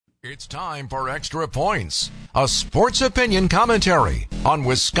It's time for Extra Points, a sports opinion commentary on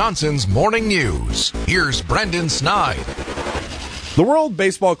Wisconsin's morning news. Here's Brendan Snide. The World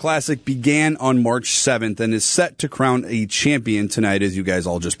Baseball Classic began on March 7th and is set to crown a champion tonight, as you guys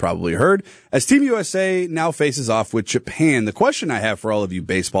all just probably heard, as Team USA now faces off with Japan. The question I have for all of you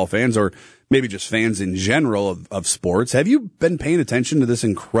baseball fans, or maybe just fans in general of sports, have you been paying attention to this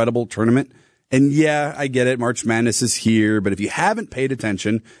incredible tournament? And yeah, I get it, March Madness is here, but if you haven't paid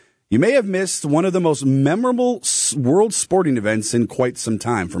attention, you may have missed one of the most memorable world sporting events in quite some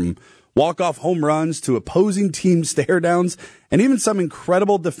time, from walk-off home runs to opposing team stare-downs and even some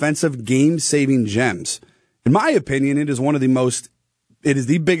incredible defensive game-saving gems. In my opinion, it is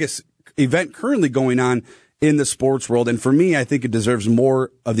the biggest event currently going on in the sports world, and for me, I think it deserves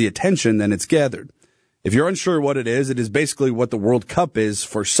more of the attention than it's gathered. If you're unsure what it is basically what the World Cup is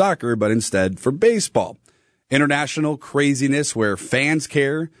for soccer, but instead for baseball. International craziness where fans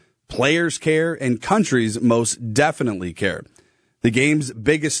care, players care, and countries most definitely care. The game's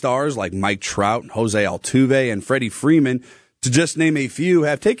biggest stars like Mike Trout, Jose Altuve, and Freddie Freeman, to just name a few,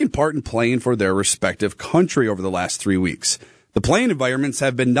 have taken part in playing for their respective country over the last 3 weeks. The playing environments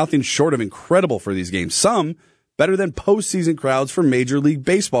have been nothing short of incredible for these games, some better than postseason crowds for Major League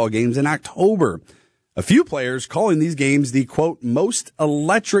Baseball games in October. A few players calling these games the, quote, most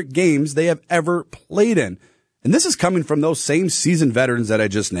electric games they have ever played in. And this is coming from those same seasoned veterans that I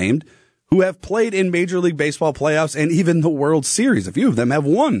just named, who have played in Major League Baseball playoffs and even the World Series. A few of them have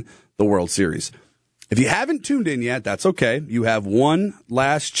won the World Series. If you haven't tuned in yet, that's okay. You have one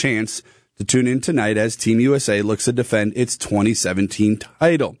last chance to tune in tonight as Team USA looks to defend its 2017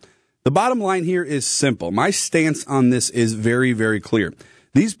 title. The bottom line here is simple. My stance on this is very, very clear.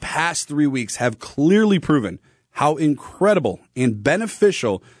 These past 3 weeks have clearly proven how incredible and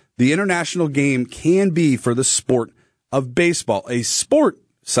beneficial the international game can be for the sport of baseball, a sport,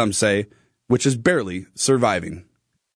 some say, which is barely surviving.